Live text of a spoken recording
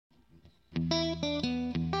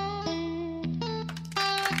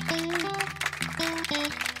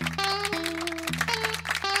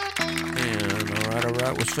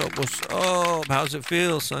What's up? What's up? How's it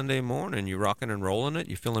feel Sunday morning? You rocking and rolling it?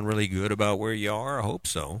 You feeling really good about where you are? I hope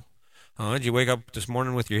so. Did you wake up this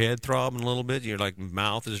morning with your head throbbing a little bit? Your like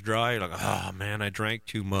mouth is dry. You're like, oh man, I drank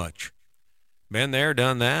too much. Been there,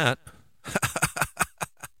 done that.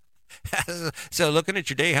 So looking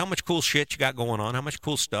at your day, how much cool shit you got going on? How much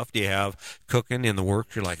cool stuff do you have cooking in the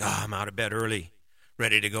works? You're like, oh, I'm out of bed early,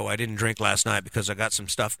 ready to go. I didn't drink last night because I got some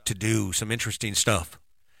stuff to do, some interesting stuff.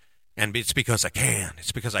 And it's because I can.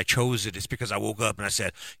 It's because I chose it. It's because I woke up and I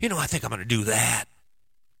said, I think I'm going to do that.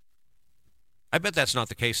 I bet that's not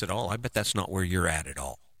the case at all. I bet that's not where you're at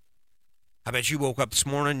all. I bet you woke up this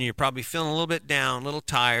morning and you're probably feeling a little bit down, a little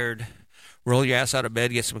tired. Roll your ass out of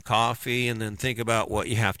bed, get some coffee, and then think about what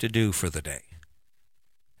you have to do for the day.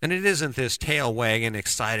 And it isn't this tail wagging,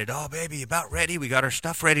 excited, oh, baby, about ready. We got our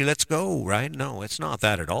stuff ready. Let's go, right? No, it's not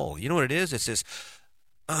that at all. You know what it is? It's this,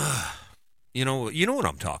 you know what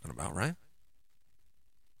I'm talking about, right?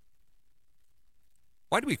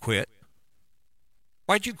 Why do we quit?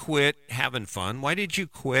 Why'd you quit having fun? Why did you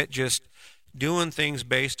quit just doing things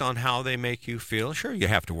based on how they make you feel? Sure, you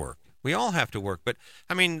have to work. We all have to work. But,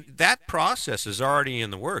 that process is already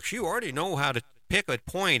in the works. You already know how to pick a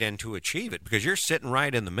point and to achieve it because you're sitting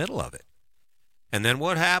right in the middle of it. And then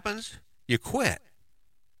what happens? You quit.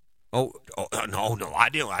 No, I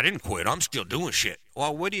didn't quit. I'm still doing shit.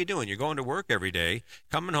 Well, what are you doing? You're going to work every day,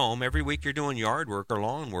 coming home every week. You're doing yard work or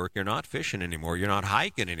lawn work. You're not fishing anymore. You're not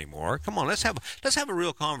hiking anymore. Come on, let's have a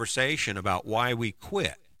real conversation about why we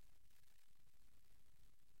quit.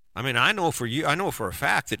 I know for a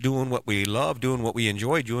fact that doing what we love, doing what we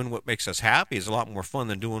enjoy, doing what makes us happy is a lot more fun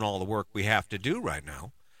than doing all the work we have to do right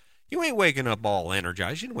now. You ain't waking up all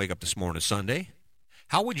energized. You didn't wake up this morning Sunday.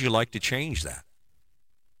 How would you like to change that?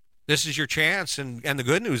 This is your chance, and the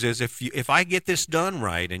good news is if I get this done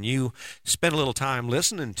right and you spend a little time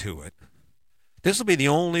listening to it, this will be the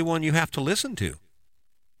only one you have to listen to.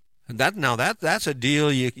 And that's a deal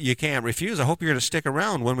you can't refuse. I hope you're going to stick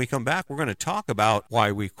around. When we come back, we're going to talk about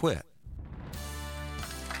why we quit.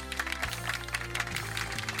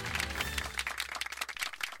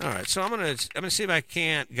 All right, so I'm gonna see if I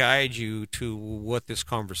can't guide you to what this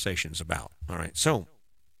conversation's about. All right, so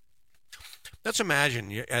let's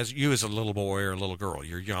imagine as a little boy or a little girl,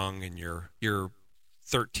 you're young and you're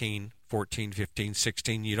 13, 14, 15,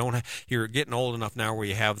 16. You're getting old enough now where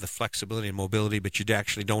you have the flexibility and mobility, but you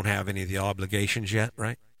actually don't have any of the obligations yet,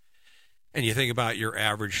 right? And you think about your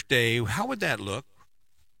average day, how would that look?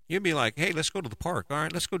 You'd be like, hey, let's go to the park. All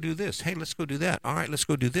right, let's go do this. Hey, let's go do that. All right, let's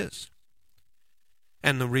go do this.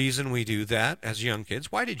 And the reason we do that as young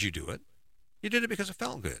kids, why did you do it? You did it because it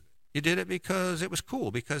felt good. You did it because it was cool,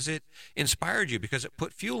 because it inspired you, because it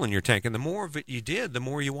put fuel in your tank. And the more of it you did, the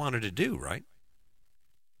more you wanted to do, right?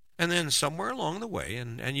 And then somewhere along the way,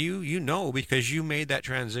 and you know because you made that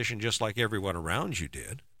transition just like everyone around you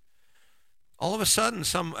did, all of a sudden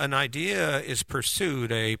an idea is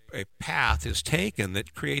pursued, a path is taken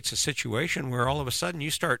that creates a situation where all of a sudden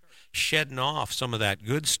you start shedding off some of that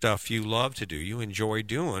good stuff you love to do, you enjoy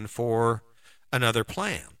doing for another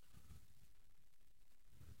plan.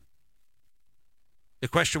 The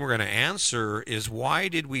question we're going to answer is, why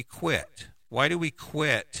did we quit? Why do we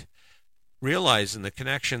quit realizing the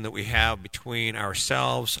connection that we have between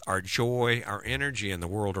ourselves, our joy, our energy, and the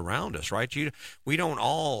world around us, right? We don't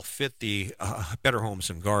all fit the Better Homes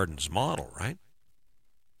and Gardens model, right?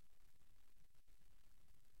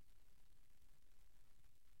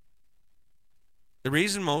 The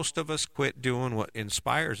reason most of us quit doing what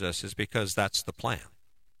inspires us is because that's the plan.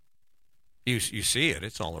 You see it.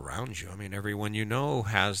 It's all around you. Everyone you know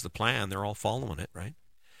has the plan. They're all following it, right?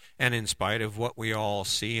 And in spite of what we all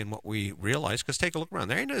see and what we realize, because take a look around.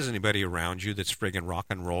 There ain't anybody around you that's friggin' rock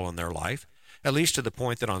and roll in their life, at least to the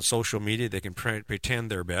point that on social media they can pretend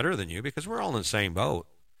they're better than you, because we're all in the same boat.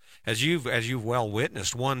 As you've well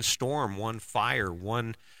witnessed, one storm, one fire,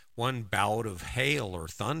 one bout of hail or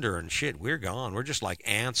thunder and shit, we're gone. We're just like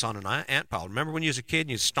ants on an ant pile. Remember when you was a kid and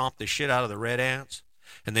you stomped the shit out of the red ants?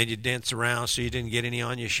 And then you dance around so you didn't get any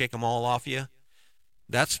on you, shake them all off you?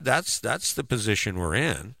 That's the position we're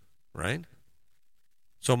in. Right?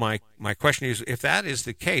 So my question is, if that is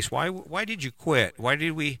the case, why did you quit? Why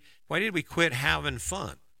did we quit having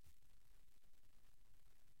fun?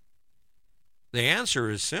 The answer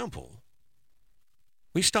is simple.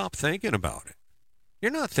 We stopped thinking about it.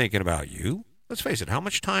 You're not thinking about you. Let's face it, how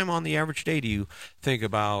much time on the average day do you think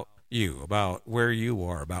about you, about where you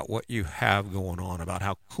are, about what you have going on, about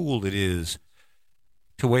how cool it is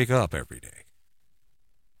to wake up every day?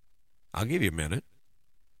 I'll give you a minute.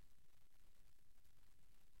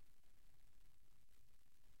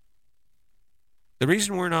 The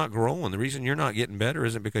reason we're not growing, the reason you're not getting better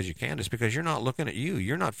isn't because you can't. It's because you're not looking at you.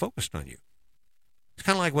 You're not focused on you. It's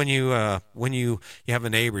kind of like when you have a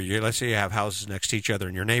neighbor. Let's say you have houses next to each other,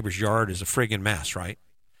 and your neighbor's yard is a friggin' mess, right?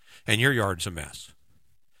 And your yard's a mess.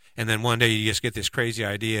 And then one day you just get this crazy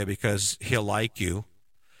idea because he'll like you,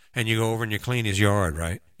 and you go over and you clean his yard,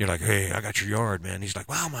 right? You're like, hey, I got your yard, man. He's like,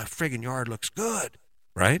 wow, my friggin' yard looks good,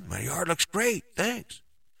 right? My yard looks great, thanks.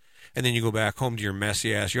 And then you go back home to your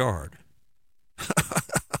messy-ass yard.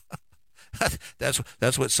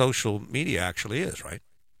 That's what social media actually is, right?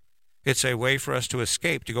 It's a way for us to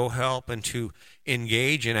escape, to go help, and to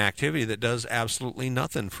engage in activity that does absolutely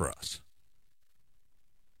nothing for us.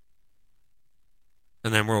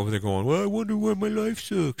 And then we're over there going, well, I wonder why my life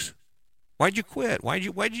sucks. Why'd you quit? Why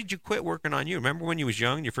did you quit working on you? Remember when you was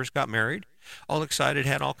young and you first got married? All excited,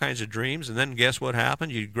 had all kinds of dreams, and then guess what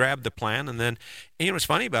happened? You grabbed the plan, and you know what's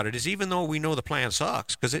funny about it is even though we know the plan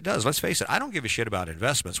sucks, because it does, let's face it, I don't give a shit about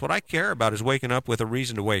investments. What I care about is waking up with a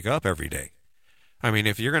reason to wake up every day. I mean,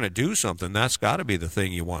 if you're going to do something, that's got to be the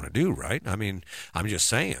thing you want to do, right? I mean, I'm just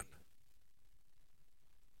saying.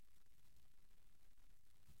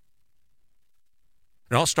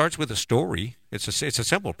 It all starts with a story. It's a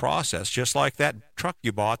simple process, just like that truck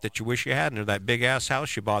you bought that you wish you hadn't, or that big-ass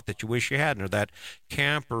house you bought that you wish you hadn't, or that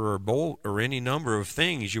camper or boat or any number of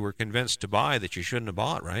things you were convinced to buy that you shouldn't have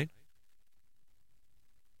bought, right?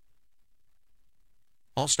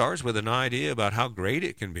 All starts with an idea about how great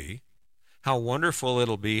it can be, how wonderful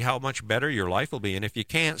it'll be, how much better your life will be. And if you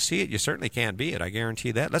can't see it, you certainly can't be it. I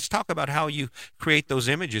guarantee that. Let's talk about how you create those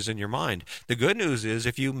images in your mind. The good news is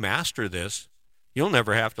if you master this, you'll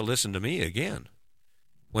never have to listen to me again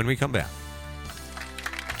when we come back.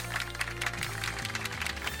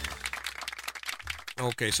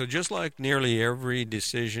 Okay, so just like nearly every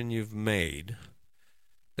decision you've made,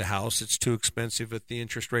 the house that's too expensive at the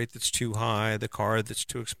interest rate that's too high, the car that's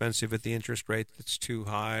too expensive at the interest rate that's too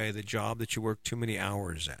high, the job that you work too many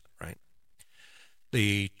hours at, right?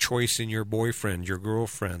 The choice in your boyfriend, your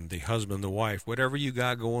girlfriend, the husband, the wife, whatever you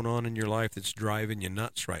got going on in your life that's driving you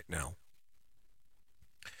nuts right now.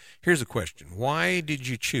 Here's a question. Why did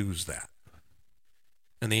you choose that?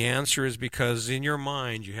 And the answer is because in your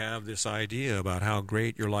mind you have this idea about how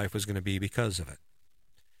great your life was going to be because of it.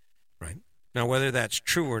 Right? Now, whether that's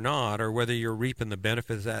true or not, or whether you're reaping the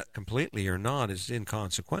benefits of that completely or not, is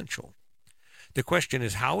inconsequential. The question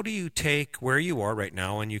is, how do you take where you are right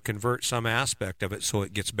now and you convert some aspect of it so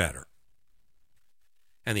it gets better?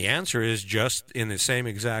 And the answer is just in the same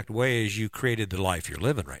exact way as you created the life you're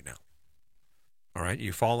living right now. All right,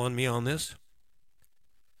 you following me on this?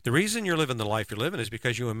 The reason you're living the life you're living is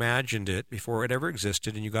because you imagined it before it ever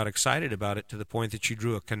existed, and you got excited about it to the point that you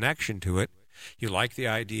drew a connection to it. You like the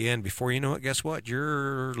idea, and before you know it, guess what?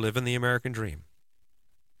 You're living the American dream.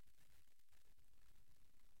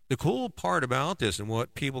 The cool part about this, and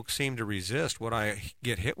what people seem to resist, what I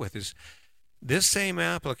get hit with, is this same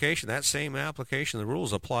application, the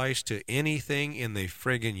rules applies to anything in the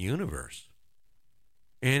friggin' universe.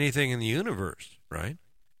 Anything in the universe, right?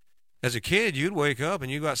 As a kid, you'd wake up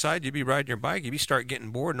and you go outside, you'd be riding your bike, you'd start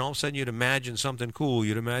getting bored, and all of a sudden you'd imagine something cool.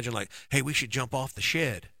 You'd imagine like, hey, we should jump off the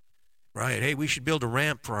shed, right? Hey, we should build a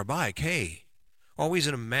ramp for our bike. Hey, always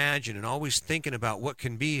an imagine and always thinking about what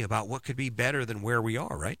could be better than where we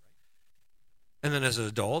are, right? And then as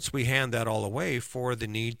adults, we hand that all away for the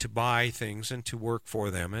need to buy things and to work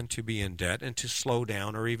for them and to be in debt and to slow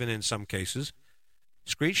down, or even in some cases,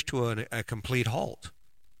 screech to a complete halt.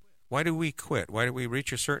 Why do we quit? Why do we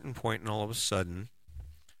reach a certain point and all of a sudden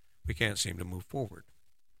we can't seem to move forward?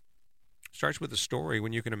 It starts with a story.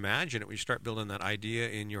 When you can imagine it, when you start building that idea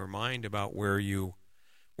in your mind about where you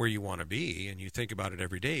want to be, and you think about it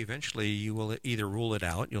every day, eventually you will either rule it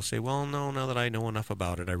out. You'll say, well, no, now that I know enough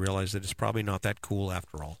about it, I realize that it's probably not that cool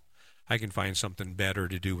after all. I can find something better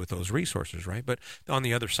to do with those resources, right? But on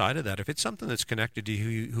the other side of that, if it's something that's connected to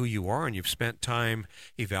who you are and you've spent time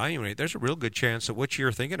evaluating it, there's a real good chance that what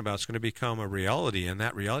you're thinking about is going to become a reality, and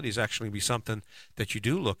that reality is actually be something that you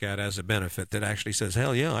do look at as a benefit that actually says,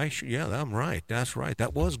 hell yeah, I'm right. That's right.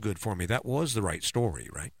 That was good for me. That was the right story,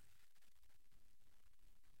 right?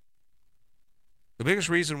 The biggest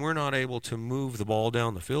reason we're not able to move the ball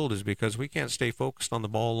down the field is because we can't stay focused on the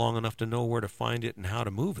ball long enough to know where to find it and how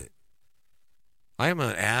to move it. I am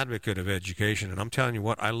an advocate of education, and I'm telling you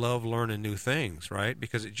what, I love learning new things, right?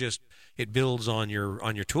 Because it builds on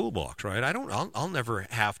your toolbox, right? I'll never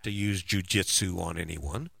have to use jujitsu on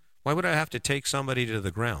anyone. Why would I have to take somebody to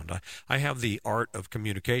the ground? I have the art of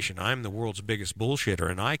communication. I'm the world's biggest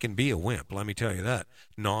bullshitter, and I can be a wimp, let me tell you that.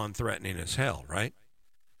 Non-threatening as hell, right?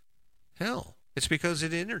 Hell, it's because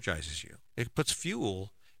it energizes you. It puts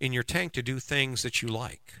fuel in your tank to do things that you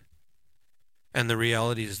like. And the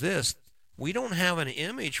reality is this: we don't have an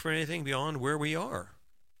image for anything beyond where we are,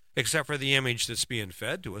 except for the image that's being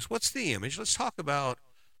fed to us. What's the image? Let's talk about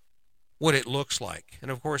what it looks like.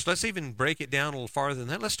 And of course, let's even break it down a little farther than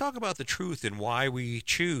that. Let's talk about the truth and why we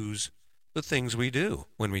choose the things we do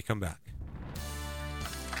when we come back.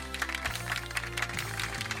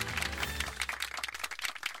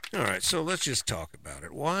 All right, so let's just talk about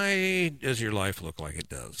it. Why does your life look like it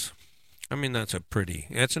does? I mean, that's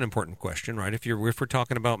an important question, right? If we're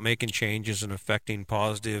talking about making changes and affecting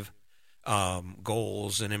positive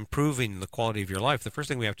goals and improving the quality of your life, the first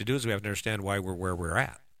thing we have to do is we have to understand why we're where we're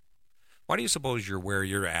at. Why do you suppose you're where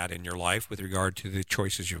you're at in your life with regard to the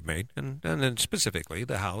choices you've made, and then specifically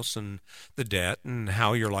the house and the debt and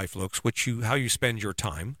how your life looks, how you spend your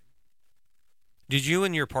time? Did you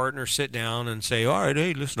and your partner sit down and say, all right,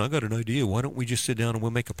 hey, listen, I got an idea. Why don't we just sit down and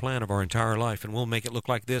we'll make a plan of our entire life, and we'll make it look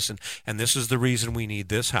like this, and this is the reason we need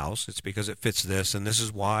this house. It's because it fits this, and this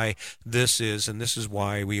is why this is, and this is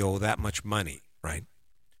why we owe that much money, right?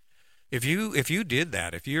 If you did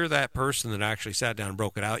that, if you're that person that actually sat down and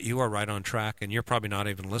broke it out, you are right on track, and you're probably not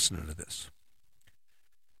even listening to this.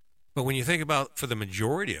 But when you think about, for the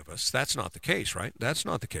majority of us, that's not the case, right? That's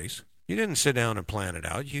not the case. You didn't sit down and plan it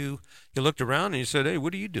out. You looked around and you said, hey,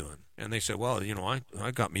 what are you doing? And they said, well,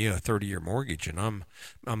 I got me a 30-year mortgage, and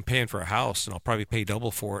I'm paying for a house, and I'll probably pay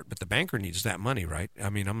double for it, but the banker needs that money, right? I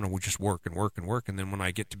mean, I'm going to just work and work and work, and then when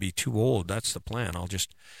I get to be too old, that's the plan. I'll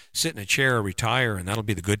just sit in a chair, retire, and that'll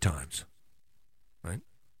be the good times, right?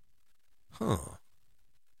 Huh.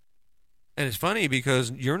 And it's funny because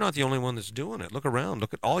you're not the only one that's doing it. Look around.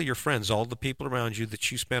 Look at all your friends, all the people around you that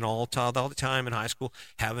you spent all the time in high school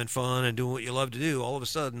having fun and doing what you love to do. All of a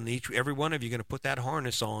sudden, every one of you are going to put that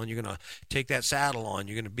harness on. You're going to take that saddle on.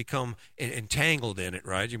 You're going to become entangled in it,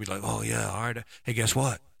 right? You'll be like, oh, yeah, all right. Hey, guess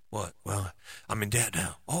what? What? Well, I'm in debt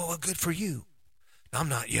now. Oh, well, good for you. I'm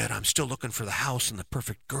not yet. I'm still looking for the house and the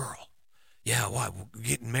perfect girl. Yeah, why?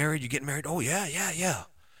 Getting married? You getting married? Oh, yeah.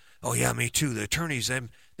 Oh, yeah, me too. The attorneys,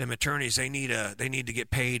 them attorneys, they need to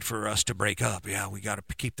get paid for us to break up. Yeah, we got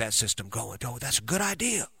to keep that system going. Oh, that's a good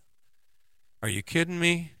idea. Are you kidding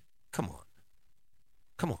me? Come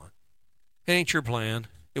on. It ain't your plan.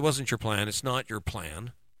 It wasn't your plan. It's not your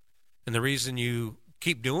plan. And the reason you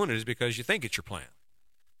keep doing it is because you think it's your plan.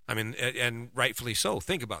 I mean, and rightfully so.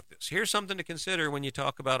 Think about this. Here's something to consider when I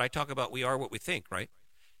talk about we are what we think, right?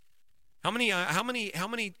 How many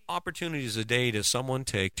opportunities a day does someone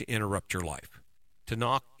take to interrupt your life? To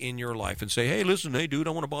knock in your life and say, hey, listen, hey, dude,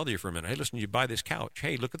 I want to bother you for a minute. Hey, listen, you buy this couch.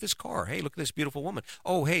 Hey, look at this car. Hey, look at this beautiful woman.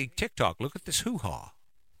 Oh, hey, TikTok, look at this hoo-ha.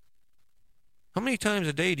 How many times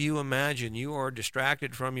a day do you imagine you are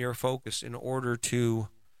distracted from your focus in order to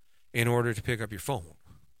pick up your phone?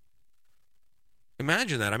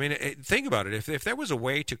 Imagine that. I mean, think about it. If there was a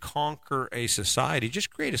way to conquer a society,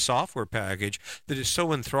 just create a software package that is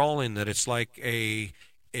so enthralling that it's like a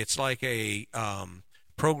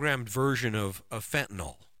programmed version of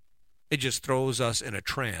fentanyl. It just throws us in a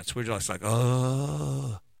trance. We're just like,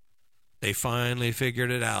 oh, they finally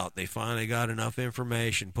figured it out. They finally got enough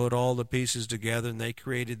information, put all the pieces together, and they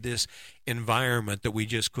created this environment that we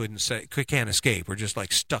just can't escape. We're just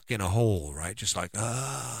like stuck in a hole, right? Just like,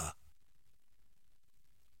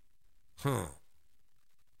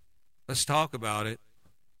 Let's talk about it.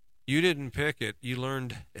 You didn't pick it. You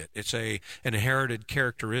learned it. It's an inherited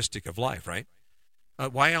characteristic of life, right?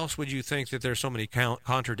 Why else would you think that there's so many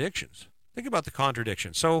contradictions? Think about the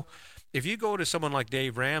contradictions. So if you go to someone like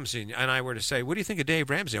Dave Ramsey and I were to say, what do you think of Dave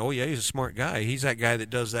Ramsey? Oh, yeah, he's a smart guy. He's that guy that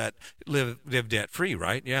does that, live debt-free,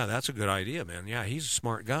 right? Yeah, that's a good idea, man. Yeah, he's a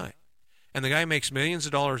smart guy. And the guy makes millions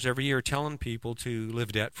of dollars every year telling people to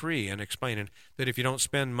live debt-free and explaining that if you don't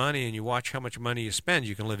spend money and you watch how much money you spend,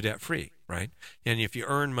 you can live debt-free, right? And if you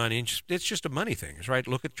earn money, it's just a money thing, right?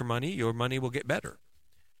 Look at your money will get better.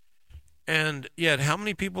 And yet, how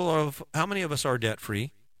many of us are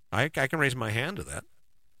debt-free? I can raise my hand to that.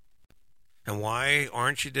 And why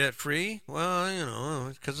aren't you debt-free? Well,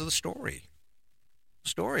 it's because of the story.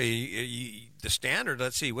 The standard,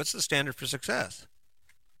 let's see, what's the standard for success?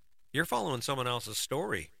 You're following someone else's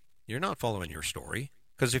story. You're not following your story.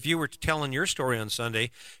 Because if you were telling your story on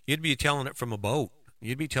Sunday, you'd be telling it from a boat.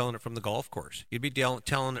 You'd be telling it from the golf course. You'd be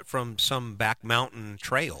telling it from some back mountain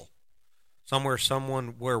trail. Somewhere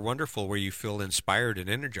wonderful where you feel inspired and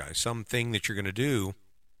energized. Something that you're going to do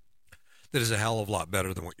that is a hell of a lot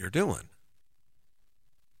better than what you're doing.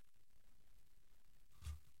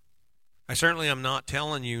 I certainly am not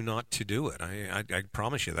telling you not to do it. I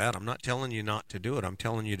promise you that. I'm not telling you not to do it. I'm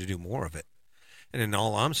telling you to do more of it. And then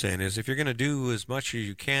all I'm saying is if you're going to do as much as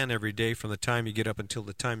you can every day from the time you get up until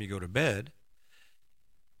the time you go to bed,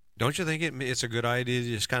 don't you think it's a good idea to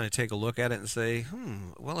just kind of take a look at it and say,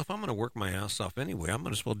 well, if I'm going to work my ass off anyway, I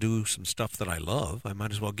might as well do some stuff that I love. I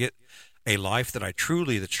might as well get a life that's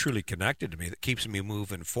truly connected to me, that keeps me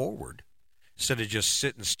moving forward, instead of just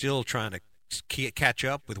sitting still trying to catch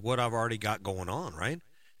up with what I've already got going on, right?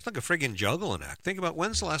 It's like a friggin' juggling act. Think about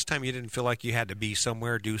when's the last time you didn't feel like you had to be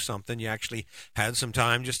somewhere, do something. You actually had some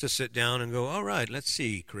time just to sit down and go, all right, let's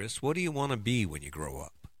see, Chris, what do you want to be when you grow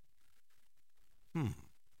up?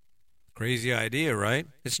 Crazy idea, right?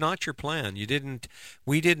 It's not your plan.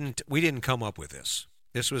 We didn't come up with this.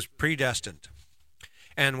 This was predestined.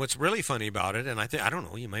 And what's really funny about it, and I don't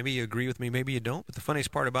know, maybe you agree with me, maybe you don't, but the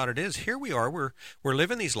funniest part about it is here we are, we're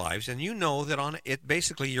living these lives, and you know that on it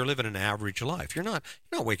basically you're living an average life. You're not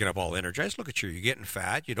waking up all energized. Look at you. You're getting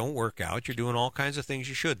fat, you don't work out, you're doing all kinds of things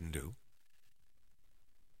you shouldn't do.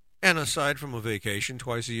 And aside from a vacation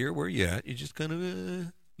twice a year, where you at? You just kind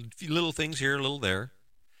of little things here, a little there.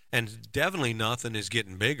 And definitely nothing is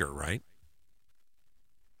getting bigger, right?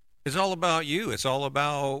 It's all about you. It's all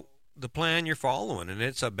about the plan you're following, and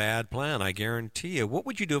it's a bad plan, I guarantee you. What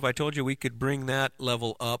would you do if I told you we could bring that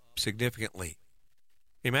level up significantly?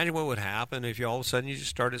 Imagine what would happen if you all of a sudden you just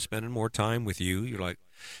started spending more time with you. You're like,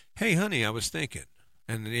 hey, honey, I was thinking.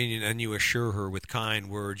 And you assure her with kind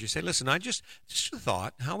words. You say, listen, just a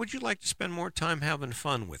thought. How would you like to spend more time having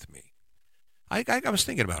fun with me? I was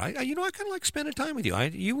thinking about it. I kind of like spending time with you.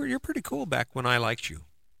 You're pretty cool back when I liked you.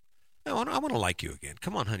 I want to like you again.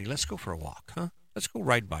 Come on, honey, let's go for a walk, huh? Let's go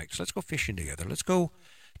ride bikes. Let's go fishing together. Let's go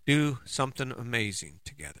do something amazing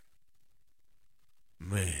together.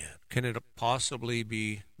 Man, can it possibly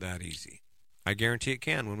be that easy? I guarantee it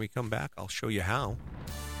can. When we come back, I'll show you how.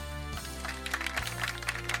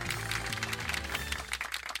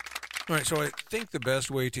 All right, so I think the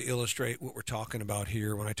best way to illustrate what we're talking about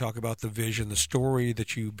here, when I talk about the vision, the story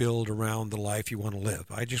that you build around the life you want to live,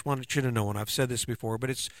 I just wanted you to know, and I've said this before, but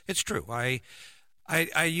it's true. I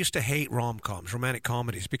used to hate rom-coms, romantic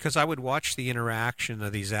comedies, because I would watch the interaction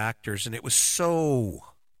of these actors, and it was so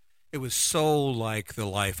like the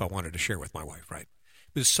life I wanted to share with my wife, right?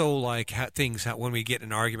 It was so like when we get in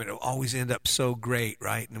an argument, it'll always end up so great,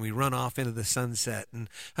 right? And we run off into the sunset. And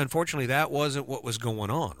unfortunately, that wasn't what was going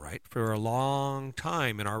on, right? For a long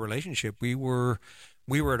time in our relationship, we were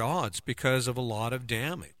at odds because of a lot of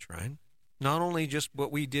damage, right? Not only just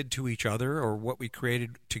what we did to each other or what we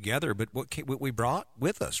created together, but what we brought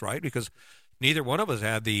with us, right? Because neither one of us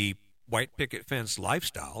had the white picket fence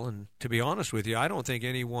lifestyle. And to be honest with you, I don't think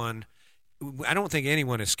anyone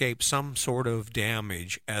escapes some sort of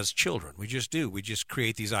damage as children. We just do. We just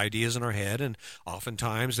create these ideas in our head, and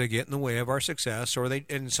oftentimes they get in the way of our success, or they,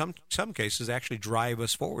 in some cases, actually drive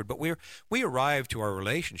us forward. But we arrived to our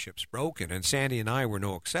relationships broken, and Sandy and I were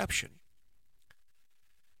no exception.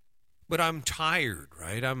 But I'm tired,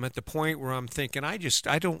 right? I'm at the point where I'm thinking, I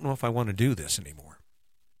don't know if I want to do this anymore.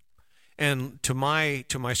 And to my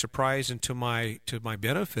surprise and to my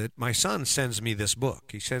benefit, my son sends me this book.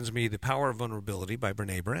 He sends me The Power of Vulnerability by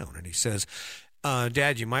Brene Brown. And he says,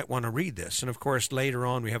 Dad, you might want to read this. And, of course, later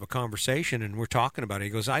on we have a conversation and we're talking about it. He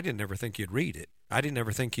goes, I didn't ever think you'd read it. I didn't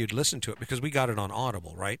ever think you'd listen to it, because we got it on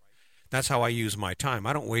Audible, right? That's how I use my time.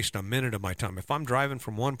 I don't waste a minute of my time. If I'm driving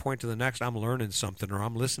from one point to the next, I'm learning something, or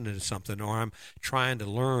I'm listening to something, or I'm trying to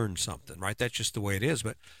learn something, right? That's just the way it is.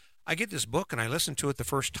 But I get this book and I listen to it the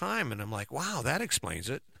first time and I'm like, wow, that explains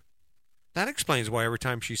it. That explains why every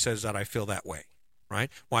time she says that I feel that way,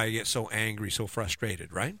 right? Why I get so angry, so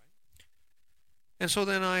frustrated, right? And so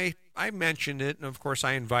then I mentioned it, and of course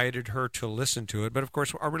I invited her to listen to it. But of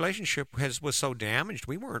course our relationship was so damaged.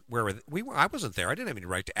 I wasn't there. I didn't have any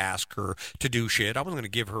right to ask her to do shit. I wasn't going to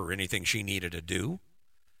give her anything she needed to do.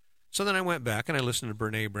 So then I went back and I listened to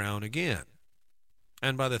Brene Brown again.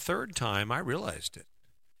 And by the third time I realized it.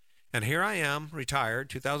 And here I am, retired.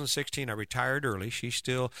 2016, I retired early. She's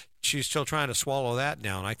still trying to swallow that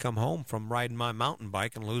down. I come home from riding my mountain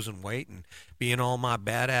bike and losing weight and being all my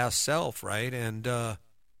badass self, right? And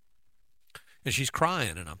she's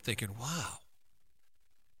crying, and I'm thinking, wow.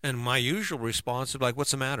 And my usual response is like,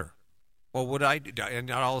 what's the matter? Well, what I do? And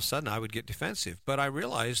all of a sudden I would get defensive. But I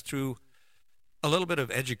realized through a little bit of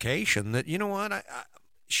education that, you know what,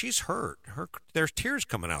 she's hurt. There's tears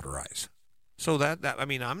coming out her eyes. So I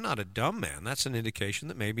mean, I'm not a dumb man. That's an indication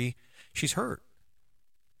that maybe she's hurt.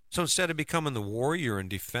 So instead of becoming the warrior and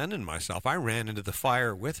defending myself, I ran into the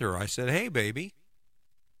fire with her. I said, hey, baby,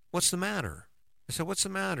 what's the matter? I said, what's the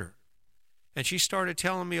matter? And she started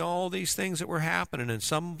telling me all these things that were happening, and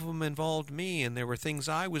some of them involved me, and there were things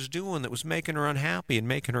I was doing that was making her unhappy and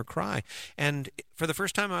making her cry. And for the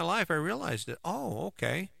first time in my life, I realized that, oh,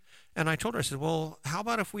 okay. And I told her, I said, well, how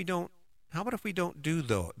about if we don't do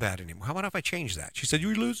that anymore? How about if I change that? She said,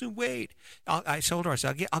 you're losing weight. I told her, I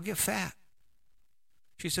said, I'll get fat.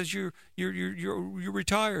 She says, you're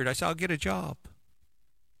retired. I said, I'll get a job.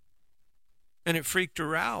 And it freaked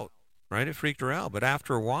her out. Right, it freaked her out. But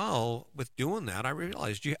after a while, with doing that, I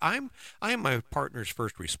realized I am my partner's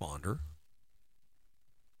first responder.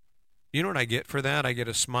 You know what I get for that? I get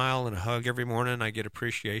a smile and a hug every morning. I get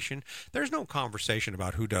appreciation. There's no conversation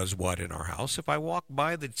about who does what in our house. If I walk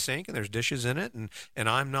by the sink and there's dishes in it, and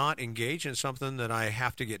I'm not engaged in something that I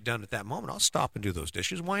have to get done at that moment, I'll stop and do those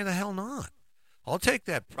dishes. Why the hell not? I'll take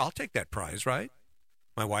that prize, right?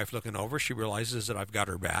 My wife looking over, she realizes that I've got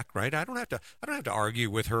her back, right? I don't have to argue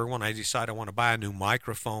with her when I decide I want to buy a new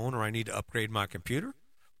microphone or I need to upgrade my computer.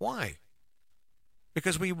 Why?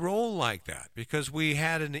 Because we roll like that. Because we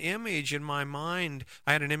had an image in my mind.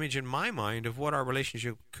 I had an image in my mind of what our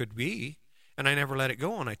relationship could be, and I never let it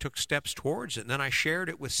go, and I took steps towards it. And then I shared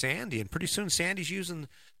it with Sandy, and pretty soon Sandy's using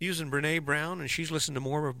Brene Brown, and she's listened to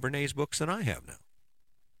more of Brene's books than I have now.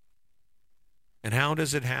 And how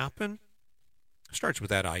does it happen? Starts with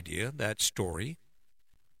that idea, that story.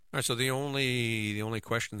 All right, so the only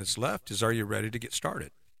question that's left is, are you ready to get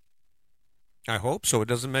started? I hope so. It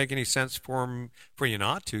doesn't make any sense for you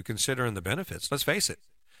not to, considering the benefits. Let's face it.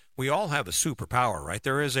 We all have a superpower, right?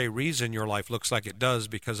 There is a reason your life looks like it does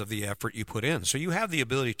because of the effort you put in. So you have the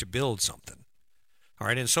ability to build something. All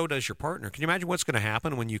right, and so does your partner. Can you imagine what's going to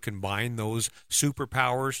happen when you combine those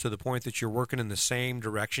superpowers to the point that you're working in the same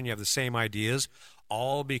direction, you have the same ideas,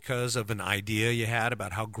 all because of an idea you had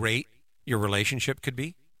about how great your relationship could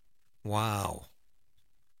be? Wow.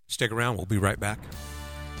 Stick around. We'll be right back.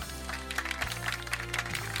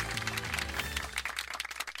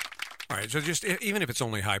 All right, so just even if it's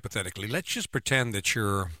only hypothetically, let's just pretend that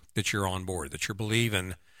you're on board, that you're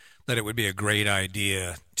believing that it would be a great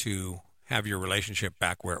idea to have your relationship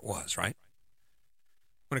back where it was, right?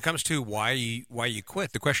 When it comes to why you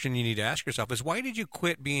quit, the question you need to ask yourself is, why did you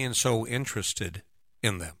quit being so interested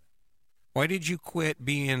in them? Why did you quit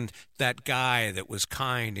being that guy that was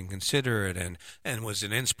kind and considerate and was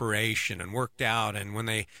an inspiration and worked out, and when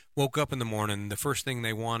they woke up in the morning, the first thing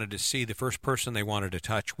they wanted to see, the first person they wanted to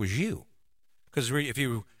touch was you? Because if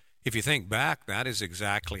you think back, that is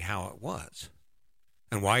exactly how it was.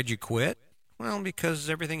 And why'd you quit? Well, because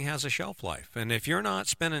everything has a shelf life. And if you're not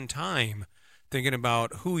spending time thinking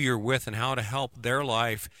about who you're with and how to help their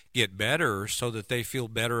life get better so that they feel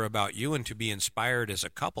better about you and to be inspired as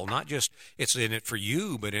a couple, not just it's in it for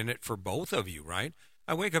you, but in it for both of you, right?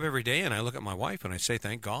 I wake up every day and I look at my wife and I say,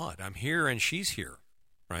 thank God, I'm here and she's here,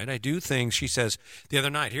 right? I do things. She says the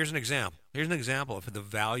other night, here's an example of the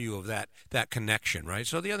value of that connection, right?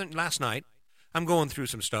 So last night, I'm going through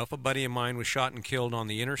some stuff. A buddy of mine was shot and killed on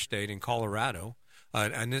the interstate in Colorado,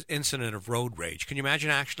 an incident of road rage. Can you imagine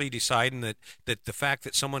actually deciding that the fact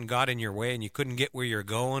that someone got in your way and you couldn't get where you're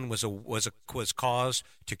going was cause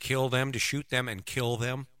to kill them, to shoot them and kill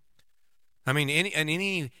them? I mean, in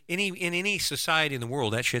any society in the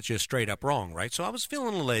world, that shit's just straight up wrong, right? So I was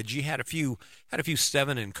feeling a little edgy, had a few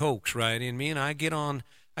 7 and Cokes, right, in me, and I get on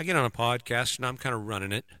a podcast and I'm kind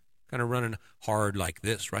of running hard like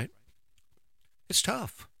this, right? It's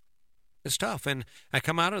tough. It's tough. And I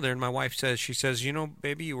come out of there and my wife says,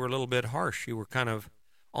 baby, you were a little bit harsh. You were kind of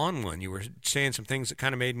on one. You were saying some things that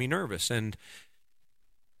kind of made me nervous. And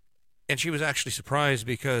she was actually surprised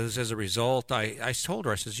because as a result, I told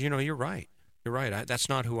her, I says, you're right. You're right. That's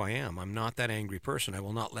not who I am. I'm not that angry person. I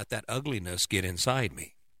will not let that ugliness get inside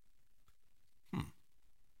me.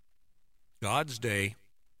 God's day.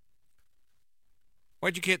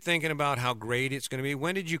 Why'd you quit thinking about how great it's going to be?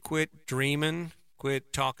 When did you quit dreaming?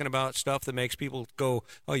 Quit talking about stuff that makes people go,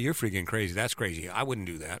 oh, you're freaking crazy. That's crazy. I wouldn't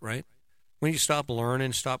do that, right? When you stop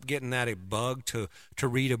learning, stop getting that a bug to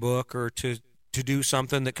read a book or to do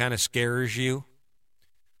something that kind of scares you.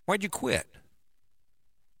 Why'd you quit?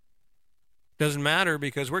 Doesn't matter,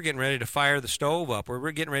 because we're getting ready to fire the stove up, or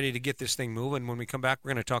we're getting ready to get this thing moving. When we come back, we're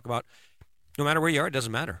going to talk about no matter where you are, it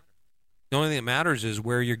doesn't matter. The only thing that matters is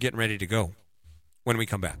where you're getting ready to go when we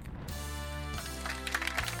come back.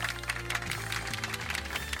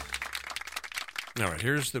 All right,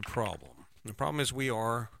 here's the problem. The problem is we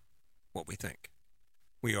are what we think.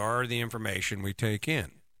 We are the information we take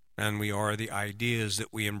in, and we are the ideas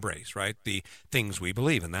that we embrace, right? The things we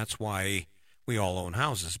believe in. That's why we all own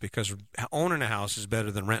houses, because owning a house is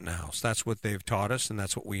better than renting a house. That's what they've taught us, and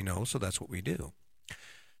that's what we know, so that's what we do.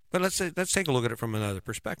 But let's take a look at it from another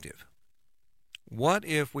perspective. What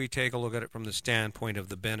if we take a look at it from the standpoint of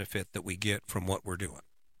the benefit that we get from what we're doing?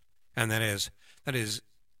 And that is,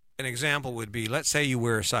 an example would be, let's say you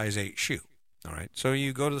wear a size 8 shoe. All right. So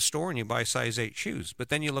you go to the store and you buy size 8 shoes, but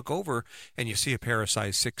then you look over and you see a pair of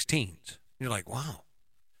size 16s. You're like, wow.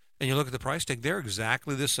 And you look at the price tag, they're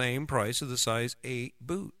exactly the same price as the size 8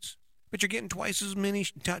 boots. But you're getting twice as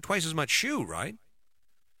much shoe, right?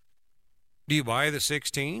 Do you buy the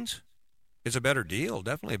 16s? It's a better deal,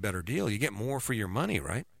 definitely a better deal. You get more for your money,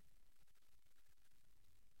 right?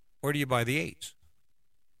 Or do you buy the 8s?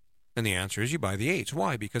 And the answer is you buy the 8s.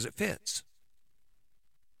 Why? Because it fits.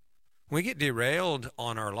 When we get derailed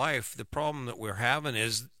on our life, the problem that we're having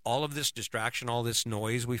is all of this distraction, all this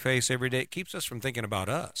noise we face every day, it keeps us from thinking about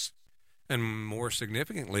us. And more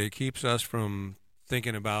significantly, it keeps us from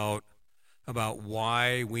thinking about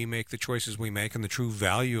why we make the choices we make and the true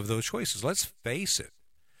value of those choices. Let's face it.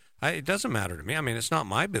 It doesn't matter to me. I mean, it's not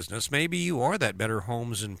my business. Maybe you are that Better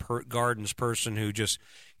Homes and Gardens person who just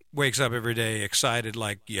wakes up every day excited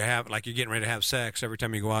like you're getting ready to have sex every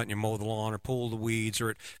time you go out and you mow the lawn or pull the weeds,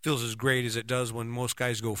 or it feels as great as it does when most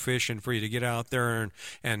guys go fishing for you to get out there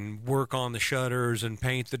and work on the shutters and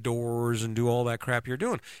paint the doors and do all that crap you're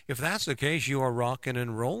doing. If that's the case, you are rocking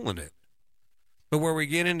and rolling it. But where we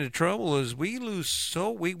get into trouble is we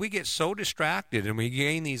get so distracted and we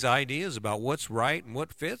gain these ideas about what's right and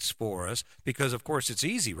what fits for us because, of course, it's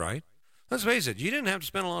easy, right? Let's face it, you didn't have to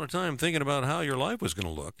spend a lot of time thinking about how your life was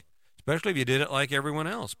going to look, especially if you did it like everyone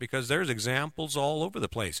else, because there's examples all over the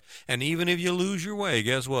place. And even if you lose your way,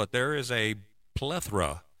 guess what? There is a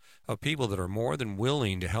plethora of people that are more than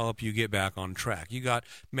willing to help you get back on track. You got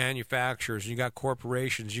manufacturers, you got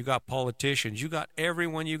corporations, you got politicians, you got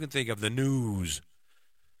everyone you can think of, the news,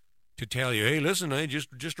 to tell you, hey, listen, hey,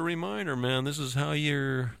 just a reminder, man, this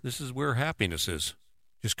is where happiness is.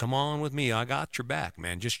 Just come on with me. I got your back,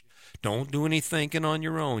 man. Just don't do any thinking on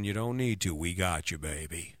your own. You don't need to. We got you,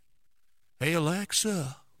 baby. Hey,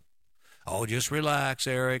 Alexa. Oh, just relax,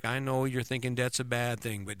 Eric. I know you're thinking debt's a bad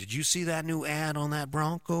thing, but did you see that new ad on that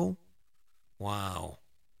Bronco? Wow.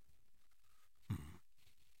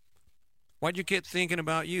 Why'd you get thinking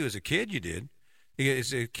about you? As a kid, you did.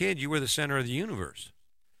 As a kid, you were the center of the universe.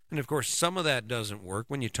 And, of course, some of that doesn't work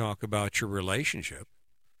when you talk about your relationship.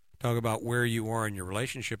 Talk about where you are in your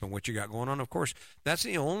relationship and what you got going on. Of course, that's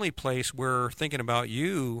the only place where thinking about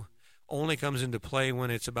you only comes into play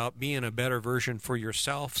when it's about being a better version for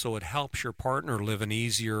yourself, so it helps your partner live an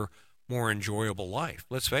easier, more enjoyable life.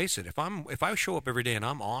 Let's face it, if I show up every day and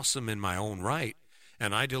I'm awesome in my own right,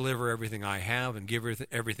 and I deliver everything I have and give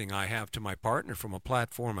everything I have to my partner from a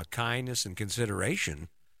platform of kindness and consideration,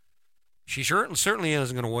 she certainly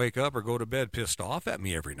isn't going to wake up or go to bed pissed off at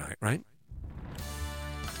me every night, right?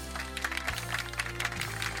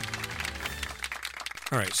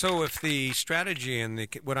 All right, so if the strategy and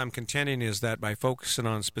what I'm contending is that by focusing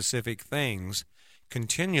on specific things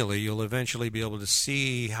continually, you'll eventually be able to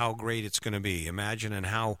see how great it's going to be. Imagine and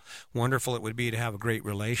how wonderful it would be to have a great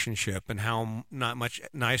relationship, and how not much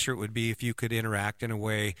nicer it would be if you could interact in a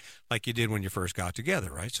way like you did when you first got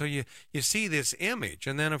together, right? So you see this image,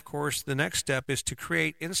 and then, of course, the next step is to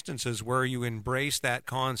create instances where you embrace that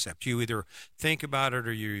concept. You either think about it,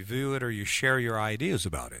 or you review it, or you share your ideas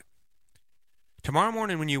about it. Tomorrow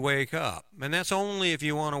morning when you wake up, and that's only if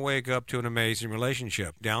you want to wake up to an amazing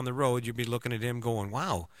relationship. Down the road, you'll be looking at him going,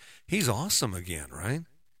 wow, he's awesome again, right?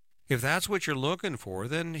 If that's what you're looking for,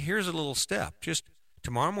 then here's a little step. Just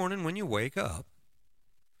tomorrow morning when you wake up,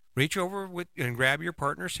 reach over and grab your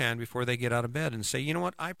partner's hand before they get out of bed and say, you know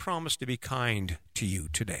what, I promise to be kind to you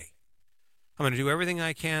today. I'm going to do everything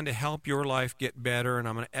I can to help your life get better, and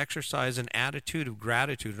I'm going to exercise an attitude of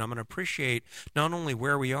gratitude, and I'm going to appreciate not only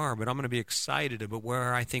where we are, but I'm going to be excited about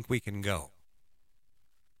where I think we can go.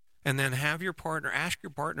 And then ask your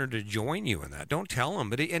partner to join you in that. Don't tell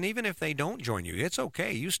them, and even if they don't join you, it's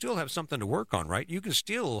okay. You still have something to work on, right? You can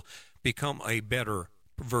still become a better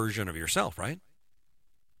version of yourself, right?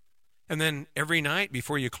 And then every night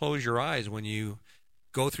before you close your eyes, when you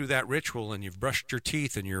go through that ritual and you've brushed your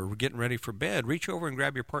teeth and you're getting ready for bed, reach over and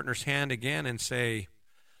grab your partner's hand again and say,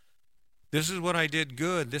 this is what I did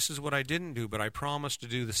good, this is what I didn't do, but I promise to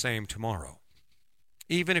do the same tomorrow.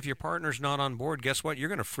 Even if your partner's not on board, guess what? You're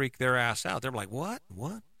going to freak their ass out. They're like, what?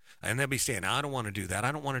 And they'll be saying, I don't want to do that.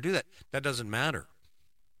 I don't want to do that. That doesn't matter.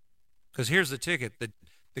 Because here's the ticket.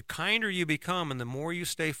 The kinder you become and the more you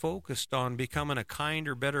stay focused on becoming a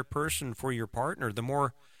kinder, better person for your partner, the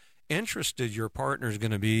more interested your partner is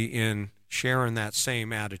going to be in sharing that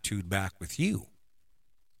same attitude back with you.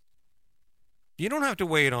 You don't have to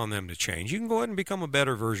wait on them to change. You can go ahead and become a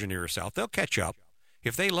better version of yourself. They'll catch up.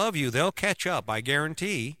 If they love you, they'll catch up, I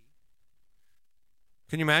guarantee.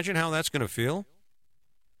 Can you imagine how that's going to feel?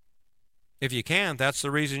 If you can't, that's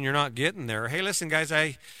the reason you're not getting there. Hey, listen, guys,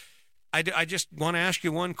 I just want to ask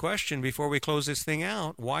you one question before we close this thing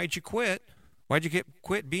out. Why'd you quit? Why'd you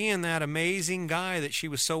quit being that amazing guy that she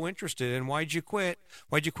was so interested in? Why'd you quit?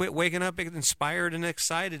 Why'd you quit waking up inspired and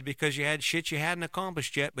excited because you had shit you hadn't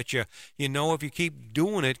accomplished yet, but you know if you keep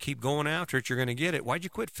doing it, keep going after it, you're going to get it? Why'd you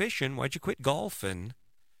quit fishing? Why'd you quit golfing?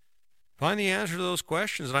 Find the answer to those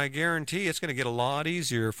questions, and I guarantee it's going to get a lot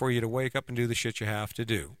easier for you to wake up and do the shit you have to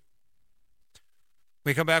do.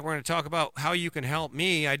 When we come back, we're going to talk about how you can help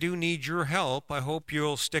me. I do need your help. I hope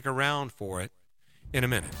you'll stick around for it in a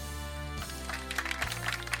minute.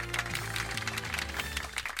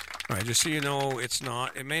 All right, just so you know,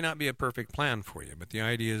 it may not be a perfect plan for you, but the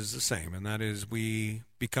idea is the same, and that is we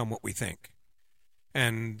become what we think.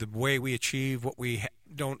 And the way we achieve what we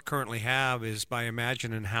don't currently have is by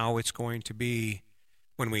imagining how it's going to be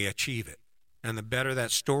when we achieve it. And the better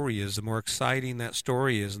that story is, the more exciting that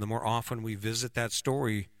story is, and the more often we visit that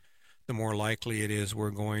story, the more likely it is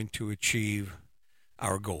we're going to achieve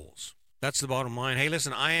our goals. That's the bottom line. Hey,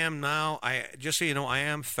 listen, just so you know, I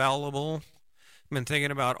am fallible. I've been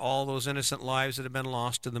thinking about all those innocent lives that have been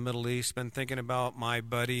lost in the Middle East. Been thinking about my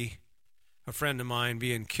buddy, a friend of mine,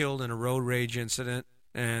 being killed in a road rage incident,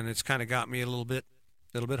 and it's kind of got me a little bit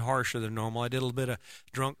harsher than normal. I did a little bit of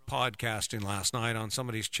drunk podcasting last night on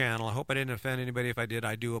somebody's channel. I hope I didn't offend anybody. If I did,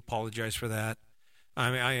 I do apologize for that. I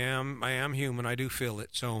am human. I do feel it.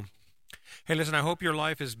 So, hey, listen, I hope your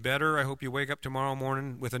life is better. I hope you wake up tomorrow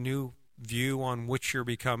morning with a new view on which you're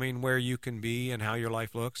becoming, where you can be, and how your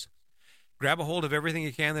life looks. Grab a hold of everything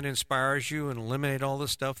you can that inspires you and eliminate all the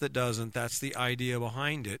stuff that doesn't. That's the idea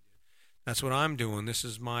behind it. That's what I'm doing. This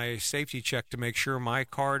is my safety check to make sure my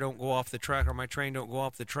car don't go off the track or my train don't go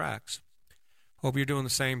off the tracks. Hope you're doing the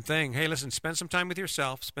same thing. Hey, listen, spend some time with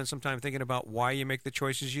yourself. Spend some time thinking about why you make the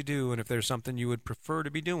choices you do, and if there's something you would prefer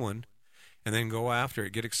to be doing, and then go after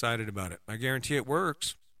it. Get excited about it. I guarantee it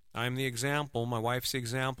works. I'm the example. My wife's the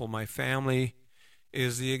example. My family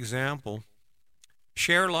is the example.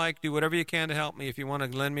 Share, do whatever you can to help me. If you want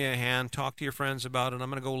to lend me a hand, talk to your friends about it. I'm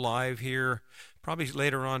going to go live here probably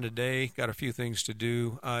later on today. Got a few things to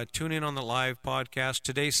do. Tune in on the live podcast.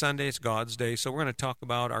 Today's Sunday. It's God's Day. So we're going to talk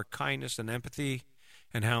about our kindness and empathy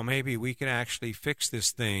and how maybe we can actually fix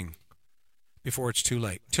this thing before it's too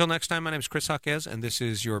late. Till next time, my name is Chris Jaquez, and this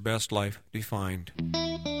is Your Best Life Defined.